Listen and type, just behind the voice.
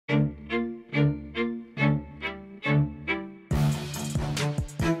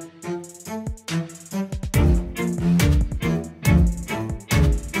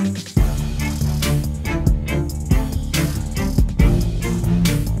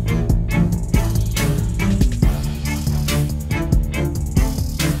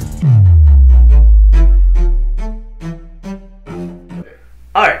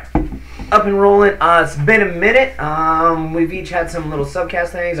up and rolling. It's been a minute. We've each had some little subcast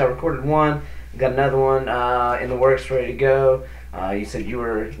things. I recorded one. Got another one in the works, ready to go. You said you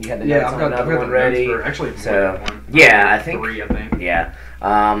had the notes on another one ready. Actually, one. Yeah, I think 3. I think. Yeah.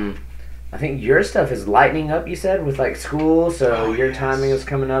 I think your stuff is lightening up. You said with like school, so your timing is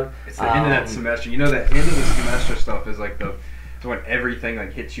coming up. It's the end of that semester. You know, that end of the semester stuff is like it's when everything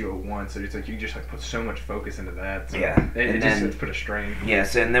like hits you at once. So it's like you just like put so much focus into that. So it's put a strain.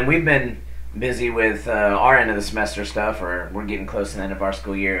 Yes, and then we've been busy with our end of the semester stuff, or we're getting close to the end of our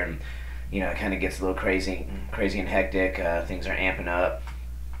school year, and it kind of gets a little crazy and hectic. Things are amping up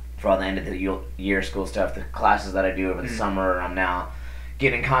for all the end of the year school stuff. The classes that I do over the summer, I'm now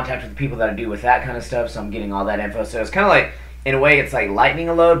getting in contact with the people that I do with that kind of stuff, so I'm getting all that info. So it's kind of like, in a way, it's like lightening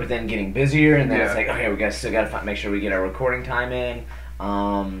a load, but then getting busier, and then it's like, okay, we still got to make sure we get our recording time in.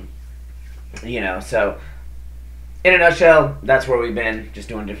 So in a nutshell, that's where we've been, just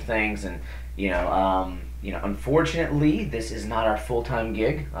doing different things, and unfortunately, this is not our full-time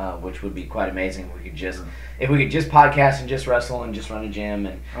gig, which would be quite amazing. If we could just podcast and just wrestle and just run a gym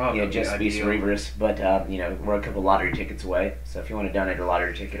and just be Cerebrus. But we're a couple lottery tickets away. So if you want to donate a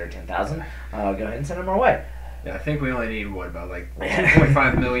lottery ticket or $10,000, go ahead and send them our way. Yeah, I think we only need about like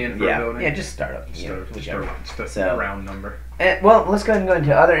 2.5 million for a building. Yeah, just start up. Just a round number. Well, let's go ahead and go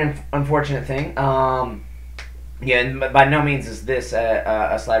into other unfortunate thing. And by no means is this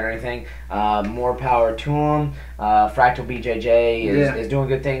a slight or anything. More power to them. Fractal BJJ is doing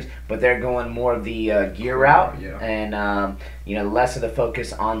good things, but they're going more of the gear route, and less of the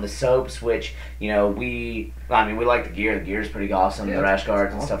focus on the soaps. Which we like the gear. The gear is pretty awesome. The rash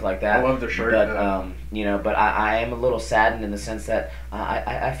guards and stuff like that. I love their shirt. But but I am a little saddened in the sense that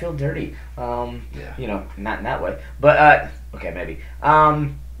I feel dirty. Not in that way, but okay, maybe.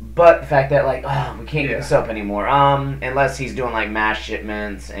 But the fact that we can't get the soap anymore, unless he's doing like mass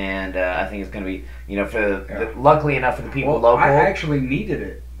shipments, and I think it's gonna be luckily enough for the people local. I actually needed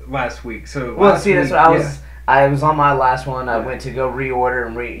it last week, so that's what I was. I was on my last one. I went to go reorder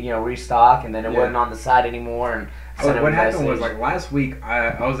and restock, and then it wasn't on the site anymore. And what happened was last week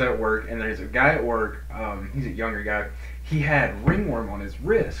I was at work, and there's a guy at work. He's a younger guy. He had ringworm on his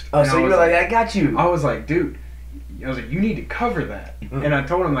wrist. Oh, so you were like, I got you. I was like, dude. I was like, you need to cover that. And I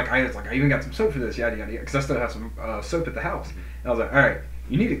told him, I even got some soap for this, yada, yada, because I still have some soap at the house. And I was like, all right,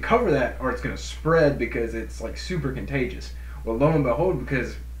 you need to cover that or it's going to spread because it's, super contagious. Well, lo and behold,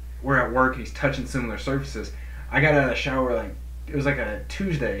 because we're at work and he's touching similar surfaces, I got out of the shower, it was a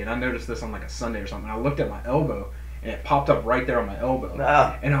Tuesday, and I noticed this on, a Sunday or something. I looked at my elbow, and it popped up right there on my elbow.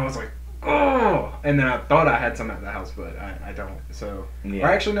 Oh. And I was like, oh! And then I thought I had some at the house, but I don't. So, or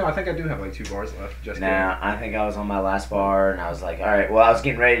actually, no, I think I do have 2 bars left. I think I was on my last bar, and I was like, all right, well, I was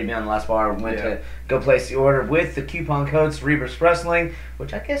getting ready to be on the last bar. Went to go place the order with the coupon code Cerebrus Wrestling,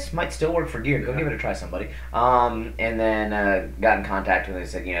 which I guess might still work for gear. Go give it a try, somebody. And then got in contact with them. They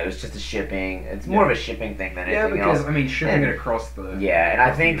said, it was just a shipping. It's more of a shipping thing than anything else. Yeah, because, shipping it across the... Yeah, and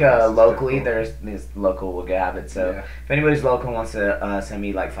I think locally, there's local will have it. So if anybody's local and wants to send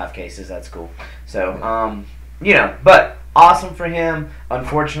me 5 cases, that's cool. So, but awesome for him.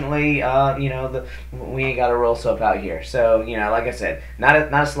 Unfortunately, we ain't got a roll soap out here. So, like I said, not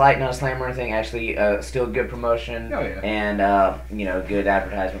a slight, not a slam or anything. Actually, still good promotion. And good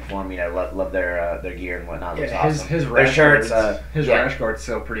advertisement for him. Love their gear and whatnot. Looks awesome. His their shirts, rash guards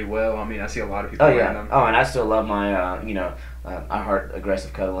sell pretty well. I see a lot of people wearing them. Oh, and I still love my I heart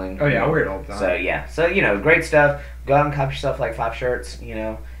aggressive cuddling. Oh yeah, I wear it all the time. So great stuff. Go out and cop yourself 5 shirts.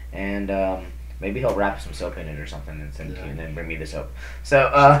 And maybe he'll wrap some soap in it or something and send it to you, and then bring me the soap. So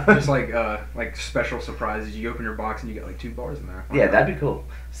just like special surprises. You open your box and you get 2 bars in there. Yeah, that'd be cool.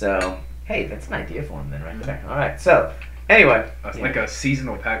 So hey, that's an idea for him then, right there. All right. So anyway, like a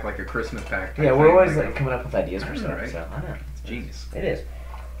seasonal pack, like a Christmas pack. Yeah, we're always coming up with ideas for stuff. Right? So I know it's genius. It is.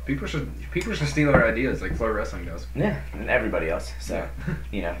 People should steal our ideas like Flow Wrestling does. Yeah, and everybody else. So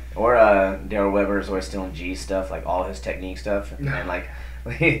or Daryl Weber's always stealing G stuff, all his technique stuff, and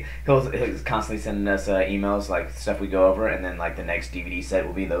he's constantly sending us emails stuff we go over, and then the next DVD set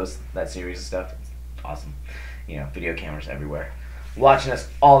will be that series of stuff. It's awesome. Video cameras everywhere, watching us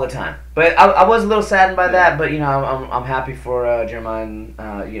all the time. But I was a little saddened by that, but I'm happy for Jeremiah and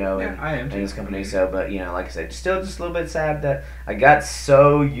I am and his company. So, but like I said, still just a little bit sad that I got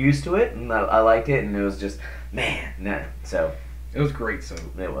so used to it and I liked it, and it was just so it was great. So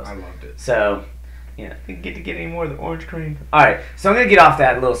it was. I loved it. So. Didn't get to get any more of the orange cream. Alright, so I'm going to get off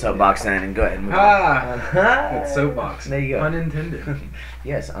that little soapbox then and go ahead and move on. That soapbox. There you go. Unintended.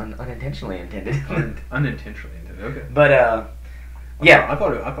 Yes, unintentionally intended. Unintentionally intended, okay. But, Yeah. I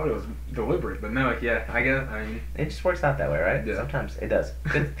thought it was deliberate, but no, yeah, I guess. I mean, It just works out that way, right? Yeah. Sometimes it does.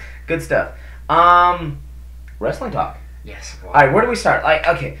 Good stuff. Wrestling talk. yes. All right, where do we start? Like,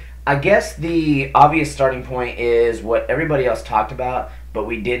 okay, I guess the obvious starting point is what everybody else talked about, but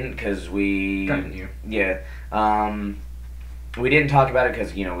we didn't because we. Kind of new. Yeah. We didn't talk about it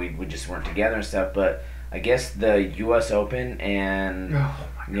because we just weren't together and stuff. But I guess the U.S. Open and Oh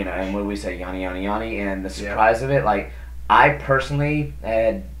my gosh. and what do we say, Yanni, and the surprise of it. Like, I personally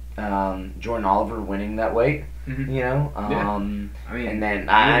had Jordan Oliver winning that weight. Mhm. Yeah. I mean, And then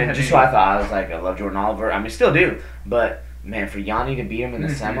had just any- so I thought, I was like, I love Jordan Oliver. I mean, still do. But man, for Yanni to beat him in the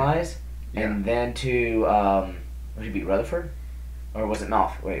Mhm. semis, Yeah. and then to what did he beat, Rutherford, or was it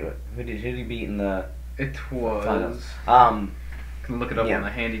Knopf? Wait, who did he beat in the it was. finals? Can look it up Yeah. on the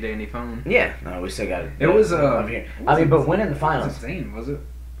handy dandy phone. Yeah, no, we still got it. It was up here. I mean, but winning the Was finals. it Zane? Was it?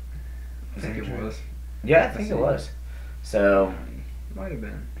 I think it was. Yeah, I think it was. So Might have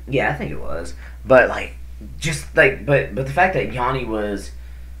been. yeah, I think it was. But like, just like, but the fact that Yanni was,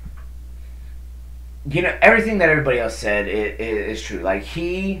 everything that everybody else said is true. Like,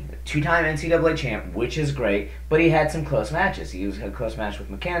 he, two-time NCAA champ, which is great, but he had some close matches. He had a close match with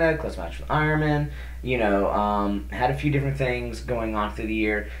McKenna, close match with Ironman. Had a few different things going on through the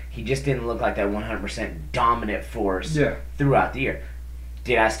year. He just didn't look like that 100% dominant force Yeah. throughout the year.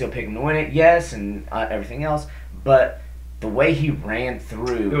 Did I still pick him to win it? Yes, and everything else. But the way he ran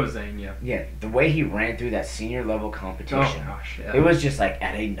through, It was Zane. Yeah. yeah, the way he ran through that senior level Oh competition, gosh. Yeah. it was just like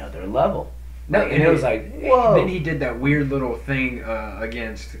at another level. No, and it was like, whoa. Then he did that weird little thing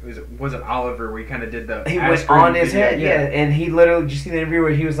against was it Oliver where he kind of did the He ice was cream on his video. head, yeah. And he literally, did you see the interview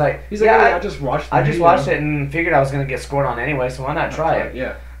where he was like, He's like, yeah, "Hey, I just watched. The I just video." watched it and figured I was gonna get scored on anyway, so why not try it?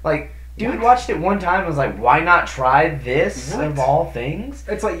 Yeah. Like, dude What? watched it one time and was like, why not try this What? of all things?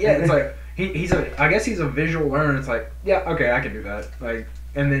 It's like it's like I guess he's a visual learner. It's like, yeah, okay, I can do that. Like,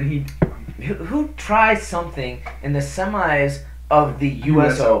 and then he Who tries something in the semis of the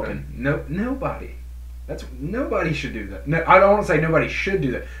U.S. Open? Nobody. Nobody should do that. No, I don't want to say nobody should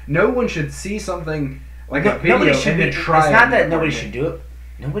do that. No one should see something like a video Nobody should and be. then try. It's it not in that the nobody apartment. should do it.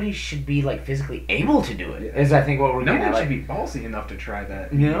 Nobody should be like physically able to do it. Yeah. Is I think what we're No getting one at. should Like, be ballsy enough to try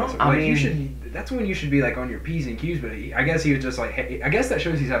that. I Like, mean, you should. That's when you should be like on your P's and Q's. But I guess he was just like, hey, I guess that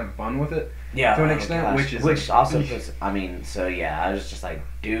shows he's having fun with it. yeah, to an oh extent, gosh. which is also like- puts. I mean, so yeah, I was just like,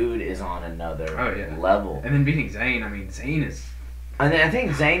 dude is on another Oh, yeah. level. And then beating Zane. I mean, Zane is. And then I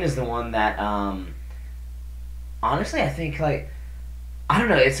think Zayn is the one that, honestly, I think, like, I don't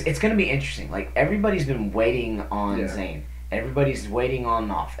know, it's going to be interesting. Like, everybody's been waiting on Yeah. Zayn. Everybody's waiting on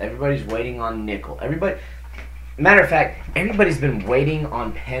Knopf. Everybody's waiting on Nickel. Matter of fact, everybody's been waiting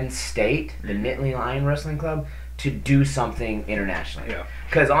on Penn State, the Nittany Lion Wrestling Club, to do something internationally. Yeah.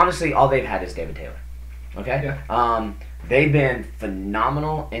 Because, honestly, all they've had is David Taylor. Okay? Yeah. They've been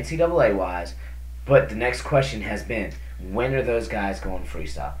phenomenal NCAA-wise, but the next question has been, when are those guys going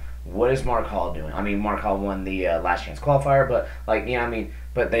freestyle? What is Mark Hall doing? I mean, Mark Hall won the Last Chance qualifier, but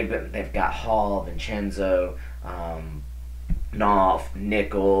but they've got Hall, Vincenzo, Knopf,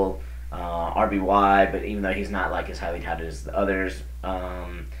 Nickel, RBY, but even though he's not like as highly touted as the others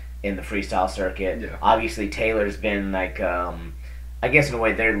in the freestyle circuit, Yeah. obviously Taylor's been like. I guess in a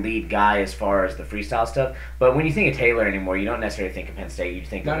way their lead guy as far as the freestyle stuff. But when you think of Taylor anymore, you don't necessarily think of Penn State. You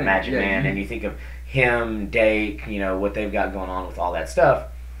think Not of any- Magic yeah, Man, you- and you think of him, Dake, what they've got going on with all that stuff.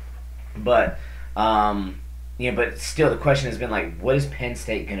 But but still the question has been like, what is Penn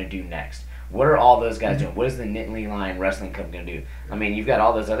State going to do next? What are all those guys doing? What is the Nittany Lion Wrestling Club going to do? I mean, you've got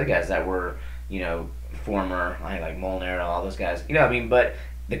all those other guys that were, former, like Molinaro, all those guys. But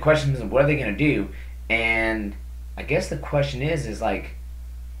the question is, what are they going to do? And I guess the question is like,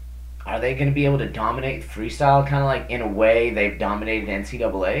 are they going to be able to dominate freestyle kind of like in a way they've dominated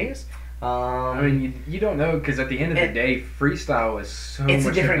NCAAs? I mean, you don't know because at the end of the day, freestyle is so it's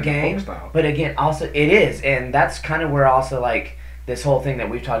much a different than game, folk style. but again, also it is, and that's kind of where also like this whole thing that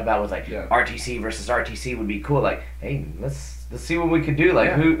we've talked about with like Yeah. RTC versus RTC would be cool. Like, hey, let's see what we could do. Like,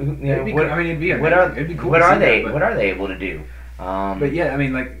 Yeah. who It'd be what, cool. I mean, it'd be what amazing. are It'd be cool what to are see they that, but- what are they able to do? But yeah, I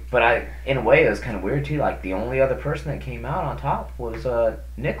mean, like, But in a way, it was kind of weird too. Like the only other person that came out on top was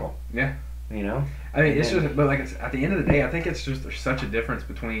Nickel. Yeah. I mean, it's just, but like, at the end of the day, I think it's just there's such a difference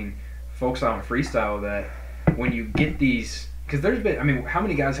between folk style and freestyle that when you get these, because there's been, I mean, how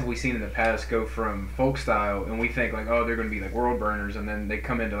many guys have we seen in the past go from folk style and we think like, oh, they're going to be like world burners, and then they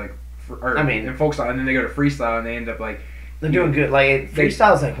come into like, in folk style, and then they go to freestyle and they end up like. they're doing good. Like They-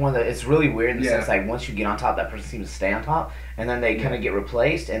 freestyle is like one of the. It's really weird in the Yeah. sense like once you get on top, that person seems to stay on top, and then they kind Yeah. of get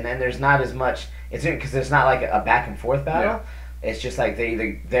replaced, and then there's not as much. It's because there's not like a back and forth battle. It's just like they're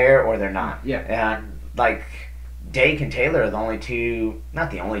either there or they're not. Yeah. And like Dake and Taylor are the only two,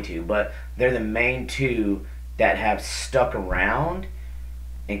 not the only two, but they're the main two that have stuck around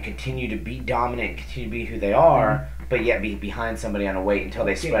and continue to be dominant and continue to be who they are, but yet be behind somebody on a weight until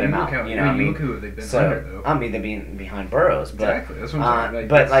they spread them out. You know what I mean? Look who they've been under, though. I mean, they're being behind Burrows. But, exactly. That's what I'm saying.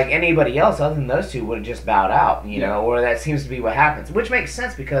 But like anybody else other than those two would have just bowed out, you know, or that seems to be what happens, which makes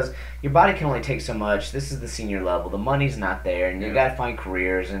sense because your body can only take so much. This is the senior level. The money's not there, and you got to find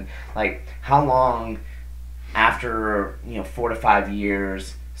careers. And like, how long after 4 to 5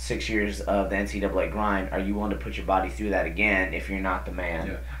 years, 6 years of the NCAA grind, are you willing to put your body through that again if you're not the man?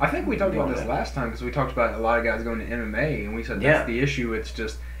 Yeah, I think we talked about this last time because we talked about a lot of guys going to MMA, and we said that's the issue. It's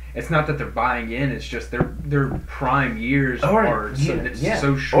just, it's not that they're buying in; it's just their prime years are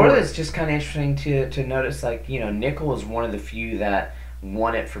so short. Or it's just kind of interesting to notice, like, Nickel is one of the few that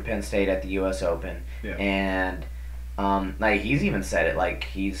won it for Penn State at the U.S. Open, and like he's even said it, like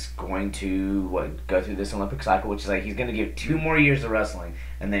he's going to go through this Olympic cycle, which is like he's going to give 2 more years of wrestling,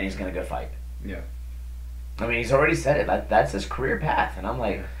 and then he's going to go fight. Yeah. I mean, he's already said it. That's his career path, and I'm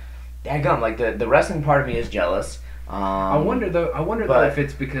like, daggum, like the wrestling part of me is jealous. I wonder though if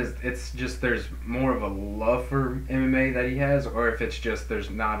it's because it's just there's more of a love for MMA that he has, or if it's just there's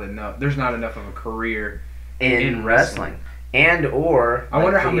not enough of a career in wrestling. And or I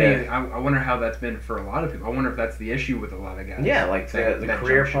wonder how many. I wonder how that's been for a lot of people. I wonder if that's the issue with a lot of guys. Yeah, like the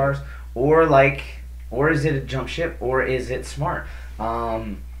career parts, or is it a jump ship, or is it smart?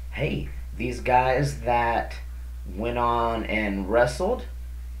 Hey, these guys that went on and wrestled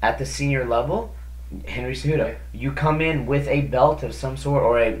at the senior level, Henry Cejudo, you come in with a belt of some sort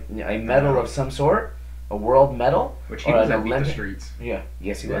or a medal of some sort, a world medal, which he was at the streets. Yeah,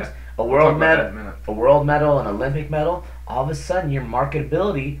 yes he was. A world medal, an Olympic medal. All of a sudden, your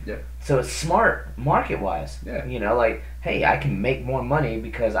marketability. Yeah. So it's smart market wise. Yeah. Like, hey, I can make more money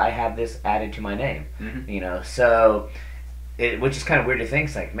because I have this added to my name. Mm-hmm. So, which is kind of weird to think.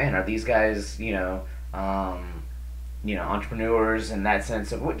 It's like, man, are these guys, entrepreneurs in that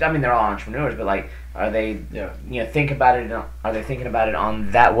sense of? I mean, they're all entrepreneurs, but like, are they? Yeah. Think about it. Are they thinking about it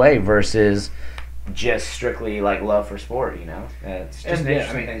on that way versus just strictly like love for sport? It's just an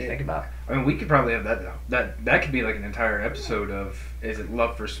interesting thing to think about. I mean, we could probably have that could be like an entire episode of, is it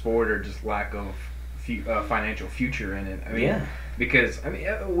love for sport or just lack of financial future in it? I mean, because I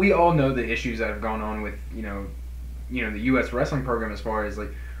mean, we all know the issues that have gone on with the U.S. wrestling program, as far as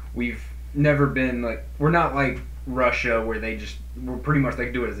like, we've never been like, we're not like Russia where we're pretty much,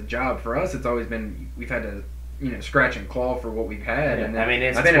 they do it as a job. For us, it's always been, we've had to scratch and claw for what we've had. Yeah. And I mean,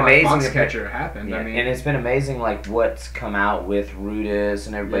 it's that's been why amazing. Foxcatcher happened. Yeah. I mean, and it's been amazing, like what's come out with Rudis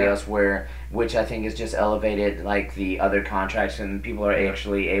and everybody else, which I think has just elevated like the other contracts, and people are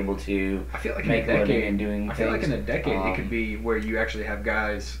actually able to. I feel like make in a decade, and doing things. I feel like in a decade it could be where you actually have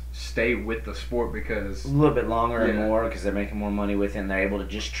guys stay with the sport because a little bit longer and more, because they're making more money with it, and they're able to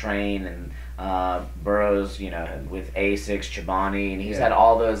just train. And Burroughs, with A6 Chobani, and he's had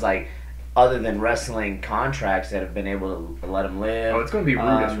all those like, other than wrestling contracts that have been able to let him live. Oh, it's going to be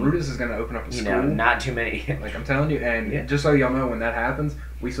Rudis. Rudis is going to open up a school. Not too many. Like I'm telling you, and just so y'all know, when that happens,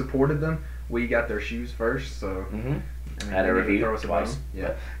 we supported them. We got their shoes first, so. Had a review throw us twice.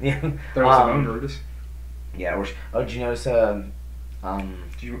 Yeah. Throw us a bone, Rudis. Yeah. Did you notice? The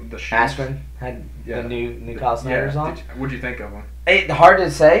shoes? Askren had the new Kyle Snyder's on. What'd you think of them? Hard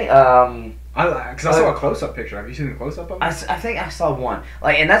to say. Because I saw a close-up picture. Have you seen the close-up of it? I think I saw one.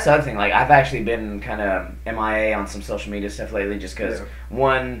 Like, and that's the other thing. Like, I've actually been kind of MIA on some social media stuff lately, just because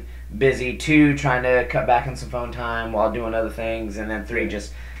one, busy; two, trying to cut back on some phone time while doing other things, and then three,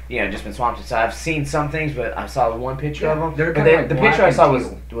 just been swamped. So I've seen some things, but I saw one picture of them. But the picture I saw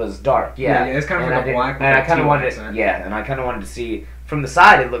was dark. Yeah, it's kind of like a black. And I kind of wanted and I kind of wanted to see. From the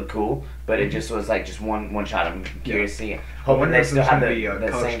side, it looked cool, but it just was like just one shot. I'm curious to see. Hoping they still have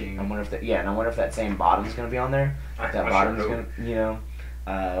the same. I wonder if and I wonder if that same bottom's going to be on there. That bottom's going to,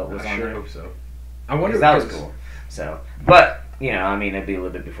 was on there. I hope so. I wonder if that was cool. So, but I mean, it'd be a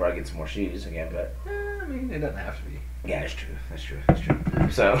little bit before I get some more shoes again. But I mean, it doesn't have to be. Yeah, it's true. That's true.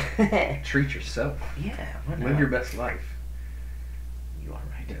 So treat yourself. Yeah. Live your best life. You are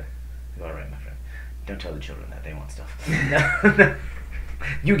right. Yeah. You are right, my friend. Don't tell the children that they want stuff.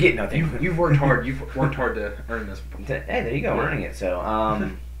 You get nothing. You've worked hard. You've worked hard to earn this. Hey, there you go, earning it. So,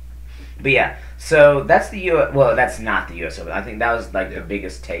 but yeah, so that's the U.S. Well, that's not the U.S. Open. I think that was like the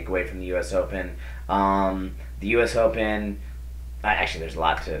biggest takeaway from the U.S. Open. The U.S. Open. Actually, there's a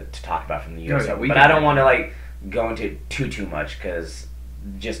lot to talk about from the U.S. Open, but I don't want to like go into too much because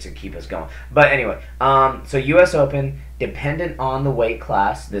just to keep us going. But anyway, so U.S. Open, dependent on the weight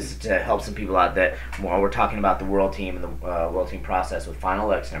class. This is to help some people out that while we're talking about the world team and the world team process with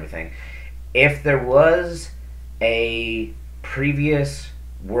Final X and everything. If there was a previous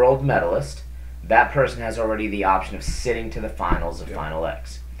world medalist, that person has already the option of sitting to the finals of Final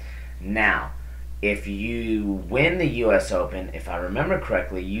X. Now, if you win the U.S. Open, if I remember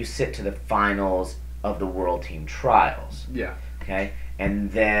correctly, you sit to the finals of the World Team Trials. Yeah. Okay?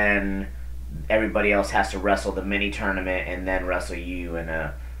 And then everybody else has to wrestle the mini tournament and then wrestle you in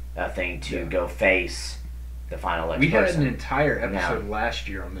a thing to go face the Final X We had person. an entire episode last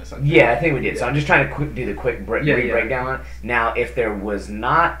year on this. I think we did. So I'm just trying to do the quick breakdown on it. Now, if there was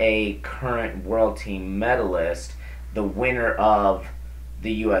not a current World Team medalist, the winner of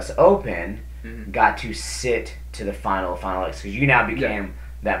the U.S. Open got to sit to the Final X, because you now became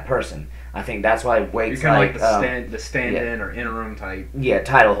that person. I think that's why weights You're kind of like the stand-in or interim type. Yeah,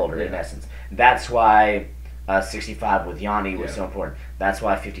 title holder in essence. That's why 65 with Yanni was so important. That's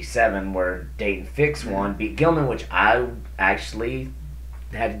why 57, where Dayton Fix won, beat Gilman, which I actually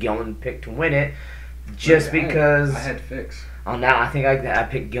had Gilman picked to win it, just because. I had Fix. Oh, now I think I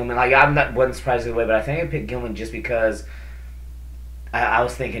picked Gilman. Like wasn't surprised either way, but I think I picked Gilman just because I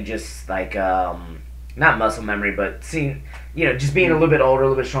was thinking just like not muscle memory, but seeing just being a little bit older, a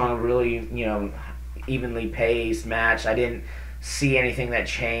little bit stronger, really evenly paced match. I didn't see anything that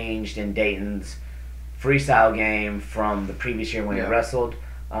changed in Dayton's freestyle game from the previous year when he wrestled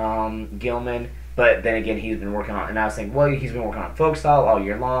Gilman. But then again, he's been working on, and I was thinking, well, he's been working on folk style all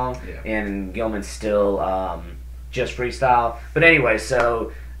year long, and Gilman's still just freestyle. But anyway,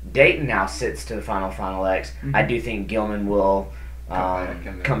 so Dayton now sits to the Final X. I do think Gilman will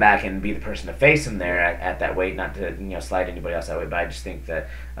come back and be the person to face him there at that weight. Not to slide anybody else that way, but I just think that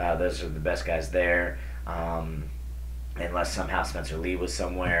those are the best guys there. Unless somehow Spencer Lee was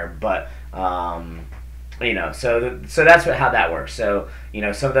somewhere, but so that's how that works. So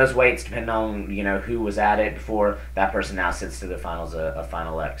some of those weights depend on who was at it before. That person now sits to the finals of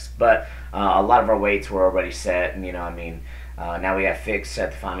Final X. But a lot of our weights were already set, and now we got Fix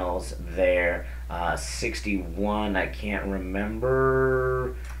at the finals there. 61, I can't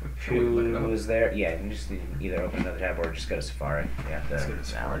remember who was there. Yeah, you can just either open another tab or just go to Safari. Yeah, let's go to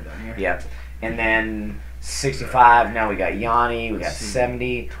Safari down here. Yeah, and then 65. Now we got Yanni. We got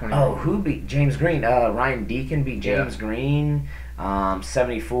 70. 20. Oh, who beat James Green? Ryan Deacon beat James Green.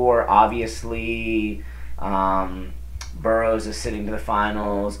 74. Obviously, Burroughs is sitting to the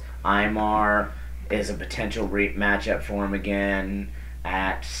finals. Aymar is a potential matchup for him again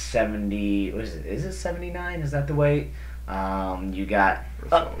at 70. Is it 79? Is that the weight? You got.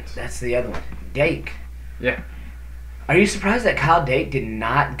 That's the other one. Dake. Yeah. Are you surprised that Kyle Dake did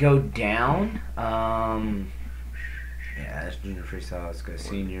not go down? Yeah, that's junior freestyle. Let's go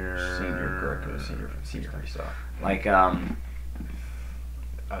senior. Senior Greco, senior freestyle. Like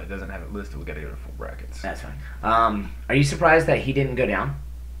it doesn't have it listed. We got to go to full brackets. That's fine. Are you surprised that he didn't go down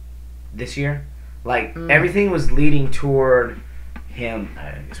this year? Like everything was leading toward him.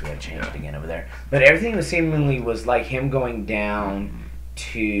 I guess we got to change it again over there. But everything was seemingly was like him going down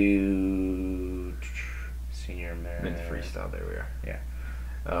to senior Mid freestyle. There we are. Yeah.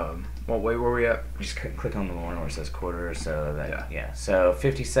 What weight were we at? Just click on the one where it says quarter. So that So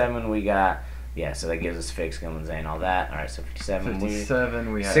 57 we got. Yeah, so that gives us Fix, Gilman, Zane, all that. All right, so 57.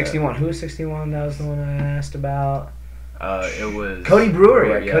 57. We had 61. Who was 61? That was the one I asked about. It was Cody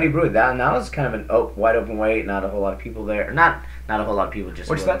Brewer. Yeah, Cody Brewer. That was kind of an wide open weight. Not a whole lot of people there. Not a whole lot of people. Just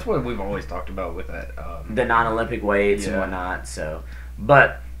that's what we've always talked about with that. The non-Olympic weights and whatnot. So,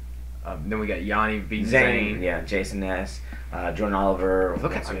 but then we got Yanni beat Zane. Zane. Yeah, Jason Ness, Jordan Oliver.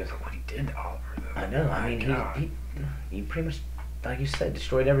 Look at what he did to Oliver, though. I know. I mean, he pretty much, like you said,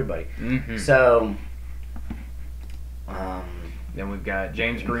 destroyed everybody. Mm-hmm. So, then we've got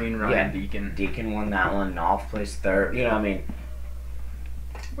James Green, Ryan Deacon. Deacon won that one. Knopf placed third. You know, I mean,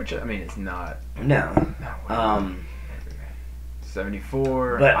 which it's not. No.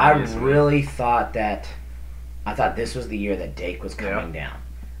 74. But obviously. I really thought this was the year that Dake was coming down.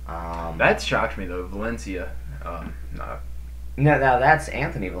 That shocked me though. Valencia. No. No, that's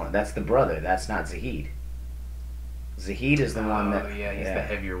Anthony Valencia. That's the brother. That's not Zahid. Zahid is the one that. Oh yeah, he's the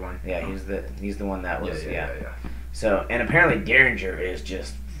heavier one. Yeah, he's the one that was. Yeah. So, and apparently Derringer is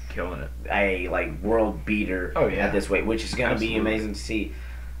just killing it. A world beater at this weight, which is going to be amazing to see.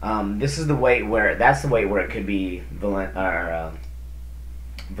 This is the weight where it could be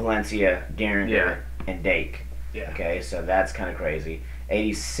Valencia, Derringer, and Dake. Yeah. Okay, so that's kind of crazy.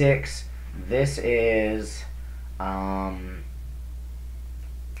 86. This is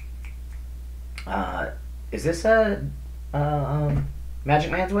this a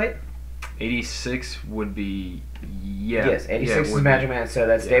Magic Man's weight? 86 would be Yes, 86 is Magic Man. So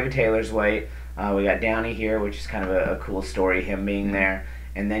that's David Taylor's weight. We got Downey here, which is kind of a cool story, him being there.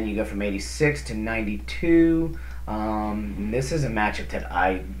 And then you go from 86 to 92. This is a matchup that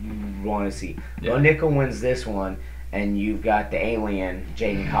I want to see. Yeah. Bo Nickel wins this one, and you've got the alien,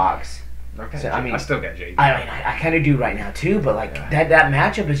 Jaden Cox. Okay. So, I mean, I still got Jaden. I kind of do right now too, but like Yeah. that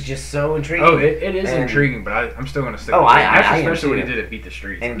matchup is just so intriguing. Oh, it is And- intriguing, but I'm still going to stick Oh, with I Jaden. am Especially when too. he did it Beat the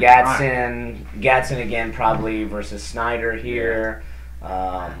Streets. And I mean, Gatson again probably versus Snyder here.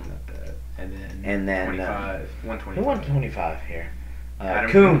 not bad. And then 25, who 125. won 25 here?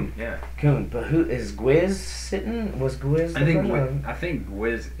 Adam Kuhn. Yeah. Kuhn, but who is Gwiz sitting? Was Gwiz? I think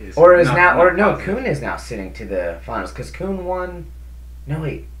Wiz is Or is not- now, or not no, positive. Kuhn is now sitting to the finals because Kuhn won. No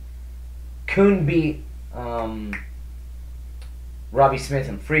wait, Kuhn beat Robbie Smith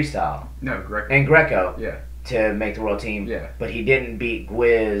in freestyle No, Greco. and Greco Yeah. to make the world team. Yeah. But he didn't beat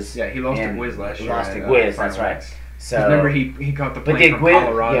Gwiz. Yeah, he lost to and Wiz last he year. lost at, to Gwiz. Final That's right. X. So Remember he caught the but plane did from Gwiz?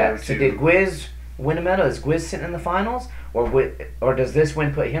 Colorado Yeah. to. So did Gwiz win a medal? Is Gwiz sitting in the finals, or does this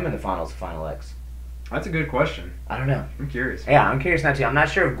win put him in the finals of Final X? That's a good question. I don't know. I'm curious. Yeah, I'm curious now too. I'm not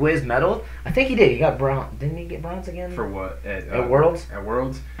sure if Gwiz medaled. I think he did. He got bronze. Didn't he get bronze again? For what? At Worlds? At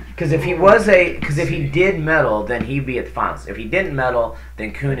Worlds? Because if he did medal, then he'd be at the finals. If he didn't medal,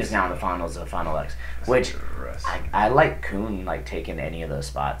 then Kuhn is now in the finals of Final X. Which I like Kuhn like taking any of those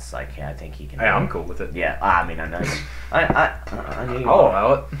spots. Like yeah, I think he can. Hey, I'm cool with it. Yeah, I mean I know. I knew you I'll were,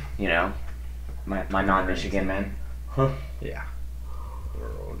 allow it. you know, my non-Michigan man. Yeah.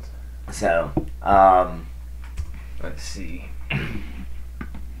 Worlds. So Let's see.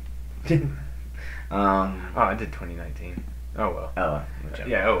 oh I did 2019. Oh well.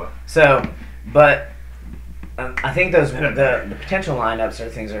 Yeah. Oh well. So, but I think the potential lineups or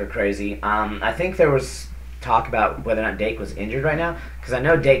things are crazy. I think there was talk about whether or not Dake was injured right now because I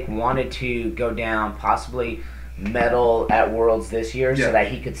know Dake wanted to go down, possibly medal at Worlds this year Yeah. so that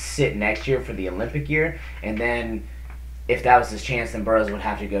he could sit next year for the Olympic year, and then if that was his chance, then Burroughs would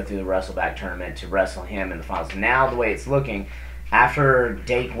have to go through the WrestleBack tournament to wrestle him in the finals. Now the way it's looking, after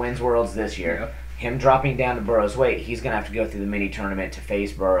Dake wins Worlds this year, him dropping down to Burroughs' weight, he's gonna have to go through the mini tournament to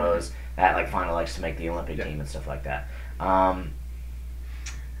face Burroughs at like Final X to make the Olympic team and stuff like that.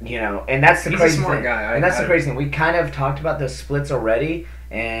 You know, and that's the He's crazy a smart thing. guy. And that's the crazy thing. We kind of talked about those splits already,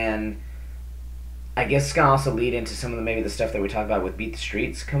 and I guess it's gonna also lead into some of maybe the stuff that we talked about with Beat the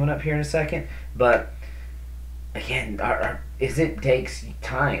Streets coming up here in a second. But again, is it Dake's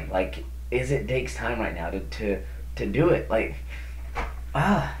time? Like, is it Dake's time right now to do it? Like,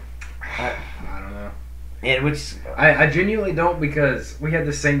 I don't know. which I genuinely don't because we had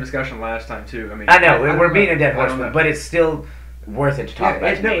the same discussion last time too. I mean, I know we're don't beating a dead I horse, don't know. but it's still worth it to talk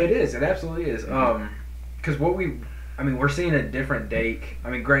about. to me. it is. It absolutely is. Because we're seeing a different Dake. I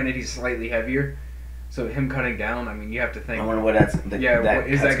mean, granted, he's slightly heavier, so him cutting down. I mean, you have to think. I wonder what that's. Is cut's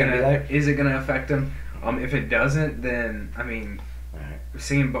that gonna be like? is it gonna affect him? If it doesn't, then I mean, Alright.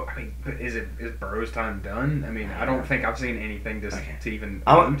 seeing. I mean, is Burroughs' time done? I mean, I don't think I've seen anything to even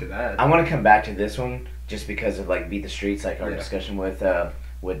allude to that. I want to come back to this one just because of like Beat the Streets, like our discussion with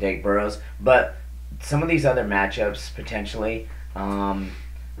Dake Burroughs. But some of these other matchups potentially, I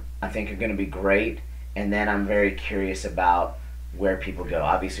think are going to be great. And then I'm very curious about where people go.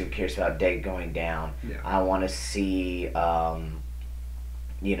 Obviously, we're curious about Dake going down. Yeah. I want to see,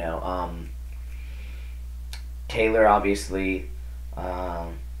 Taylor obviously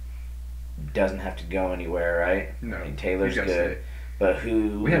doesn't have to go anywhere, right? No, I mean, Taylor's he's gotta good. stay. But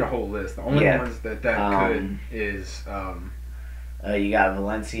who? We had a whole list. The only Yeah. ones that Um, could is you got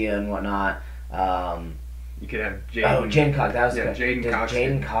Valencia and whatnot. you could have Jaden Cox. That was Yeah, good. Jaden Does Cox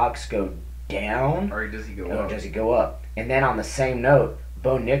Jaden could- Cox go down, or does he go or up? does he go up? And then on the same note,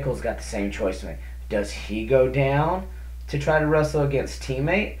 Bo Nickel's got the same choice to make. Does he go down to try to wrestle against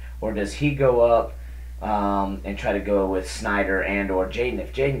teammate, or does he go up and try to go with Snyder and or Jaden?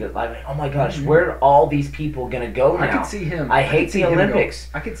 If Jaden goes, like, oh my gosh, where are all these people gonna go now? I could see him. I could hate see the him go- Olympics.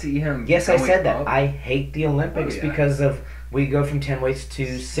 I could see him. Yes, I going said that. up. I hate the Olympics Oh, yeah. because of we go from 10 weights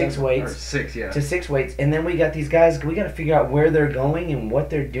to 6 Or weights. 6, yeah. To 6 weights, and then we got these guys. We got to figure out where they're going and what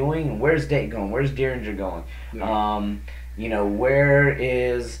they're doing, and where's Dake going, where's Derringer going,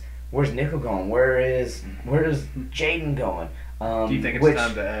 where's Nickel going, where's Jaden going. Do you think it's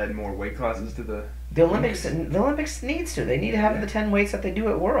time to add more weight classes to the? The Olympics? The Olympics needs to. They need to have the 10 weights that they do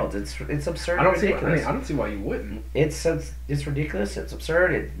at Worlds. It's absurd. I don't and see. ridiculous. I don't see why you wouldn't. It's ridiculous. It's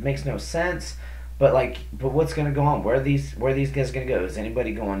absurd. It makes no sense. But what's going to go on? Where are these guys going to go? Is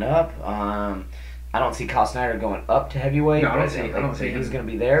anybody going up? I don't see Kyle Snyder going up to heavyweight. No, I don't but see- I don't see he's him. going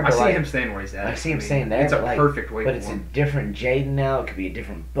to be there. I But see him staying where he's at. I see him staying there. It's a but perfect weight. But it's a different Jaden now. It could be a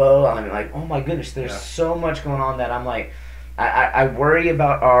different Bo. I mean, like, oh my goodness, there's so much going on that I'm like, I worry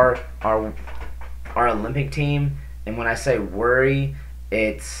about our Olympic team. And when I say worry,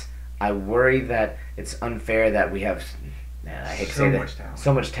 it's I worry that it's unfair that we have, man, I hate to So say that, much talent.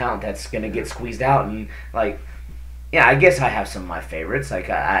 so much talent that's gonna get squeezed out, and like, yeah, I guess I have some of my favorites. Like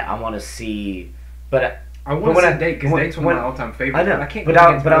I want to see, but I want to see Dake because Dake's one of my all-time favorites. I know, but I can't. but go I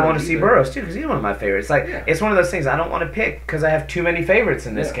against want to Burrows see either. Burrows too because he's one of my favorites. Like Yeah. it's one of those things I don't want to pick because I have too many favorites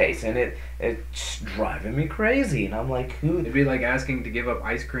in this Yeah. case, and it's driving me crazy. And I'm like, who? It'd be like asking to give up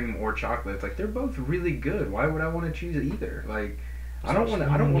ice cream or chocolate. It's like they're both really good. Why would I want to choose either? Like, I don't want to.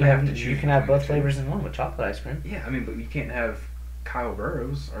 I don't want to have to choose. You can have between both the two. flavors in one with chocolate ice cream. Yeah, I mean, but you can't have Kyle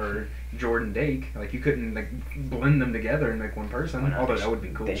Burrows or Jordan Dake. Like, you couldn't like blend them together and make one person. Why not? Although They that would be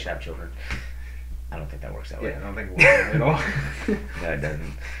should- cool. They should have children. I don't think that works that way. Yeah, I don't think it works at all. No, it doesn't.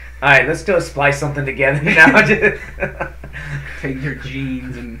 All right, let's do a splice something together now. Take your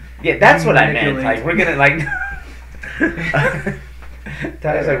genes and Yeah, that's what I meant. manipulate. Like we're gonna like.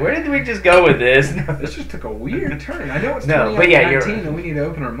 Tyler's like, where did we just go with this? This just took a weird turn. I know it's No, but yeah, you're 2019 and we need to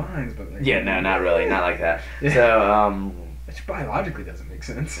open our minds, but like, Yeah, no, not really, not like that. Yeah. So, which biologically doesn't make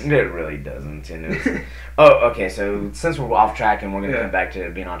sense. it really doesn't. And it's, oh, okay. So since we're off track and we're gonna Yeah. come back to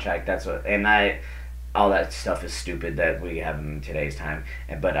being on track, that's what. And all that stuff is stupid that we have in today's time.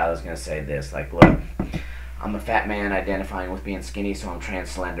 But I was gonna say this, like, look, I'm a fat man identifying with being skinny, so I'm trans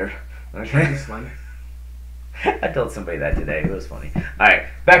slender. Slender. I told somebody that today. It was funny. All right,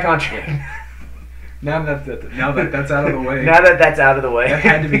 back on track. Now that that's out of the way, Now that that's out of the way, that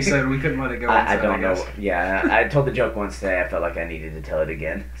had to be said. We couldn't let it go. I unsaid, don't know. guess. Yeah, I told the joke once today. I felt like I needed to tell it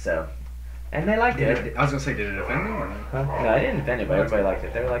again. So, and they liked it. I was gonna say, did it offend him or no? Huh? No, I didn't offend anybody. Everybody liked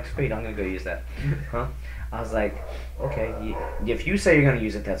it. They were like, "Sweet, I'm gonna go use that." Huh? I was like, "Okay, if you say you're gonna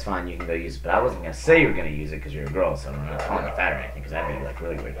use it, that's fine. You can go use it." But I wasn't gonna say you were gonna use it because you're a girl, so I'm not calling you fat or anything because that'd be like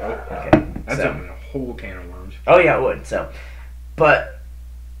really weird. Okay. That's So- opening a whole can of worms. Oh yeah, it would. So, but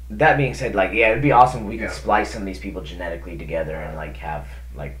that being said, like, yeah, it'd be awesome if we could Yeah. splice some of these people genetically together and like have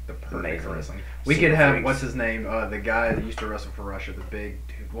like The perfect amazing wrestling. We super could have freaks. what's his name? The guy that used to wrestle for Russia, the big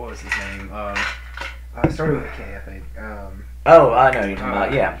dude. What was his name? Started with a K, I think. Oh, I know what you're talking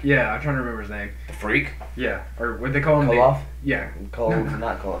about. Yeah, Yeah, I'm trying to remember his name. the freak. Yeah, or what they call him? Koloff. Yeah.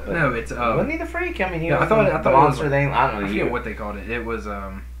 Not Koloff. But No, it's wasn't he the freak? I mean, he yeah, was I thought the it was monster like- thing. I don't I know. forget You, what they called it. It was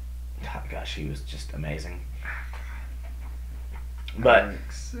gosh, he was just amazing. But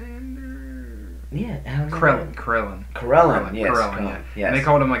Alexander yeah, how's his Krellin. name? Krellin. Krellin, yes, Krellin, Krellin, yeah. yes. And they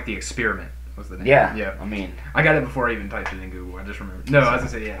called him like the experiment. Was the name? Yeah, Yeah. I mean, I got it before I even typed it in Google. I just remembered. No, I was gonna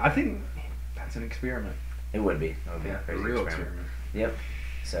say yeah. I think that's an experiment. it would be. It would be Yeah, a a crazy real experiment. experiment.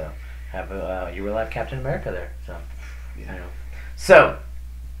 So have you real life Captain America there. So Yeah. you know. So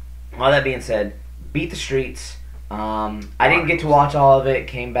all that being said, beat the streets. I didn't get to watch all of it.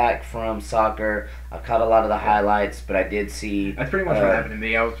 Came back from soccer. I caught a lot of the highlights, but I did see. That's pretty much what happened to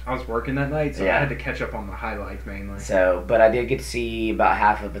me. I was working that night, so Yeah. I had to catch up on the highlights mainly. So, but I did get to see about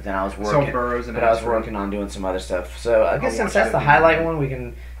half of it. But then I was Saw working. Burrows and But I was Ashford. working on doing some other stuff. So I guess I'll since watch that's it the at the highlight end. one, we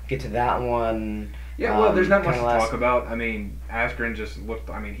can get to that one. Yeah, well, there's not much to kinda last- talk about. I mean, Askren just looked.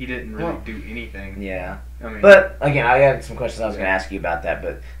 I mean, he didn't really Well, do anything. Yeah. I mean, But again, I had some questions I was going to ask you about that.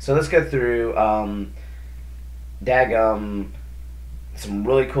 But so let's go through. Some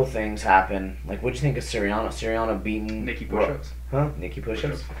really cool things happen. Like, what'd you think of Sirianni? Sirianni beating Nikki push-ups. Huh? Nikki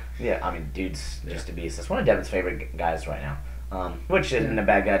push-ups. Push-ups. Yeah, I mean, dude's Yeah. just a beast. That's one of Devin's favorite guys right now. Which isn't a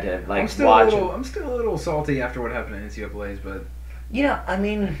bad guy to like I'm still watch. I'm still a little salty after what happened in NCAA's, but You know, I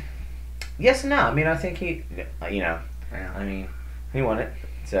mean, yes and no. I mean, I think he, you know, yeah. I mean, he won it.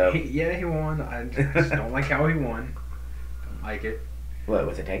 So He won. I just don't like how he won. Don't like it. what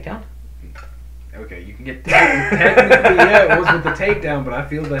with the takedown? Okay, you can get technically, yeah, it was with the takedown, but I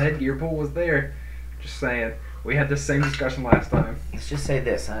feel the headgear pull was there. Just saying. We had this same discussion last time. Let's just say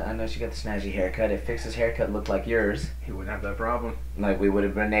this. I know she got the snazzy haircut. If Fix's haircut looked like yours, He wouldn't have that problem. like we would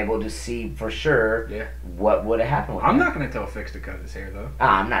have been able to see for sure Yeah. what would have happened with I'm him. not going to tell Fix to cut his hair, though.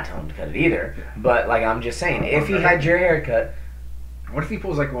 I'm not telling him to cut it either. Yeah. But like I'm just saying, if he Okay. had your haircut, What if he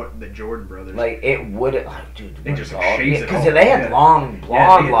pulls like what the Jordan brothers? like it would have. Like, dude, They what just, is like, all- shades yeah, it because all. they had Yeah. long Yeah,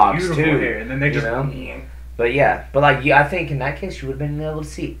 blonde they had locks beautiful too. hair, and then they you just. know? But yeah, but like I think in that case you would have been able to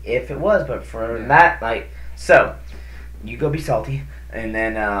see if it was. But for that, like so, you go be salty, and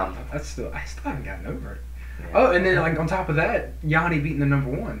then I still haven't gotten over it. Oh, and then like on top of that, Yanni beating the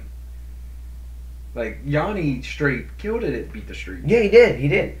number one. Like Yanni straight killed it at Beat the Street. yeah, he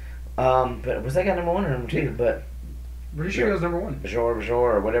did. But was that guy number one or number two? Yeah. But Pretty sure he was number one. Bajor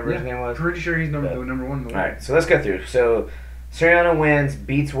or whatever his Yeah, name was. Pretty sure he's But- the number one. In the All world. right, so let's go through. So Sirianni wins,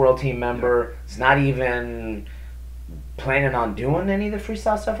 beats world team member. It's not even planning on doing any of the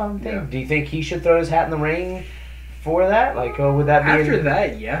freestyle stuff. I don't think. Yeah. Do you think he should throw his hat in the ring for that? Like, would that be after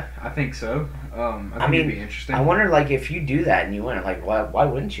that? Yeah, I think so. I think it'd be interesting. I wonder, like, if you do that and you win, like, why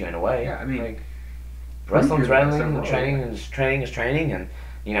wouldn't you in a way? Yeah, I mean, like, wrestling's wrestling, training is training, and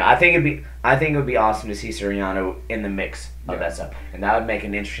you know, I think it would be awesome to see Soriano in the mix of that stuff, and that would make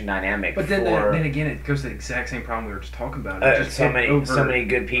an interesting dynamic. But then again, it goes to the exact same problem we were just talking about. So many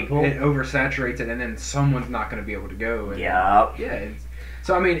good people. It oversaturates it, and then someone's not going to be able to go. And, yeah.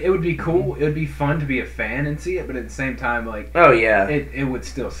 So I mean, it would be cool. It would be fun to be a fan and see it, but at the same time, like, oh yeah, it would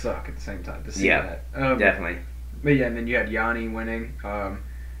still suck at the same time to see that. Definitely. But yeah, and then you had Yanni winning.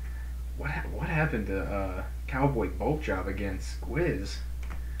 What happened to Cowboy Bolt Job against Gwiz?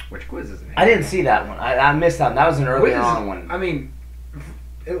 Which Gwiz isn't? I didn't see that one. I missed that one. That was an early on one. I mean,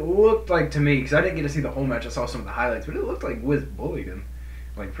 it looked like to me, because I didn't get to see the whole match. I saw some of the highlights, but it looked like Gwiz bullied him.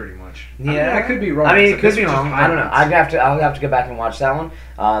 Like, pretty much. Yeah, I could be wrong. I mean, it could be wrong. I don't know. I'll have to go back and watch that one.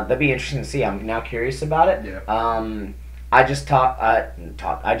 That'd be interesting to see. I'm now curious about it. Yeah. I just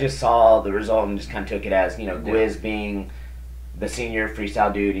I just saw the result and just kind of took it as, you know, Gwiz being the senior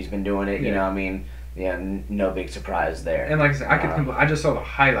freestyle dude. He's been doing it. You know, I mean, yeah, no big surprise there. And like I said, I just saw the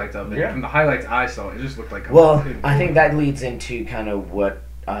highlights of it. Yeah. From the highlights I saw, it just looked like. Well, I think that leads into kind of what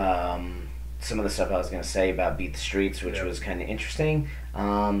some of the stuff I was going to say about Beat the Streets, which was kind of interesting.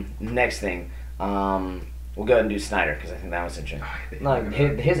 Next thing, we'll go ahead and do Snyder, because I think that was interesting. Like,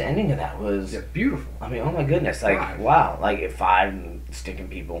 his ending of that was beautiful. I mean, oh my goodness, like, wow, like 5 sticking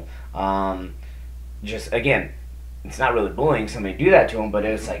people. Just again, it's not really bullying somebody to do that to him, but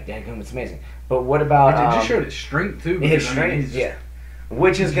it's like, dang, it's amazing. But what about it just showed his strength too. His strength,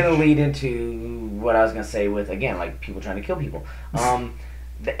 which is going to lead into what I was going to say with, again, like, people trying to kill people.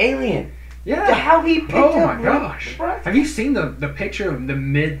 The alien. Yeah. How he picked up. Oh my gosh. Have you seen the picture of the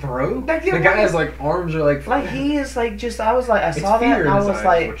mid throw? The guy's like arms are like he is like just I saw that and I was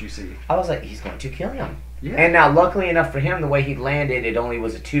like what you see. I was like, he's going to kill him. Yeah. And now luckily enough for him, the way he landed, it only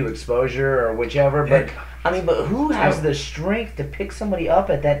was a 2 exposure or whichever, but I mean, but who has the strength to pick somebody up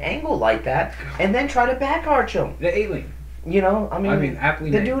at that angle like that and then try to back arch him? The alien. You know, I mean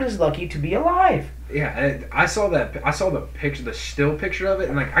aptly the named. Dude is lucky to be alive. Yeah, I saw that. I saw the picture, the still picture of it,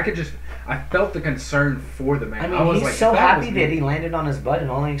 and like I felt the concern for the man. I mean, he's like, so happy that he landed on his butt and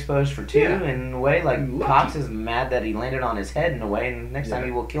only exposed for 2 in a way. Like, Cox is mad that he landed on his head in a way, and next time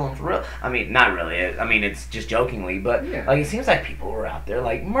he will kill him for real. I mean, not really. I mean, it's just jokingly, but like it seems like people were out there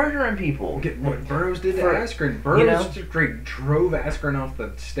like murdering people. What Burroughs did to Askren. Burroughs drove Askren off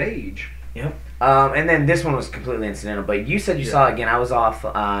the stage. Yep. And then this one was completely incidental, but you said you saw it again. I was off,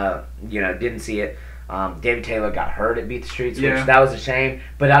 didn't see it. David Taylor got hurt at Beat the Streets, which that was a shame.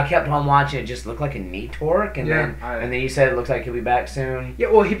 But I kept on watching. It just looked like a knee torque, and then you said it looks like he'll be back soon. Yeah,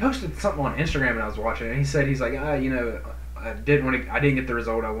 well, he posted something on Instagram, and I was watching it. And he said he's like, I didn't get the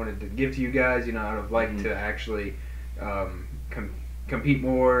result I wanted to give to you guys. You know, I'd have liked to actually compete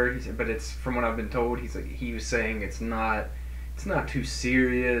more. He said, but it's from what I've been told. He was saying it's not too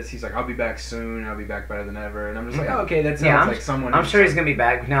serious. He's like, I'll be back soon. I'll be back better than ever. And I'm just like, oh, okay, that sounds like someone. I'm sure he's gonna be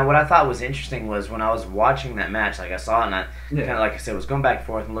back. Now, what I thought was interesting was when I was watching that match, like I saw it, and I kind of, like I said, was going back and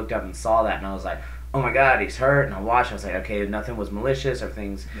forth and looked up and saw that, and I was like, oh my God, he's hurt. And I watched. I was like, okay, nothing was malicious.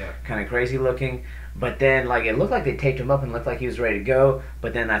 Everything's kind of crazy looking. But then, like, it looked like they taped him up and looked like he was ready to go.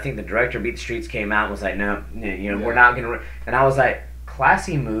 But then I think the director of Beat the Streets came out and was like, no, we're not gonna. And I was like,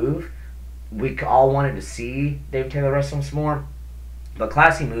 classy move. We all wanted to see David Taylor wrestle some more. But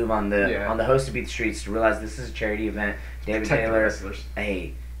classy move on the host of Beat the Streets to realize this is a charity event. David Taylor,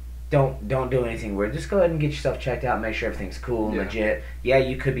 hey, don't do anything weird. Just go ahead and get yourself checked out and make sure everything's cool and legit. Yeah,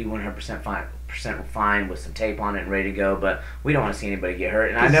 you could be 100% fine with some tape on it and ready to go, but we don't want to see anybody get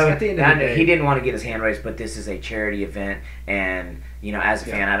hurt. And I know he didn't want to get his hand raised, but this is a charity event, and as a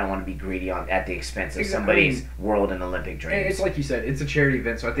fan, I don't want to be greedy at the expense of somebody's world and Olympic dreams. It's like you said, it's a charity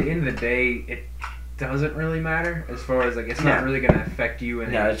event, so at the end of the day, it doesn't really matter as far as like it's not really going to affect you.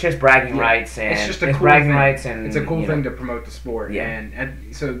 And it's just bragging rights, and it's just a cool bragging thing. Rights, and it's a cool thing to promote the sport.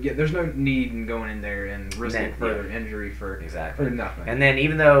 And so there's no need in going in there and risking further injury for nothing. And then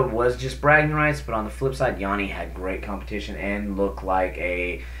even though it was just bragging rights, but on the flip side, Yanni had great competition and looked like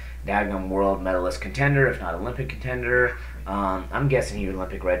a daggum world medalist contender, if not Olympic contender. I'm guessing he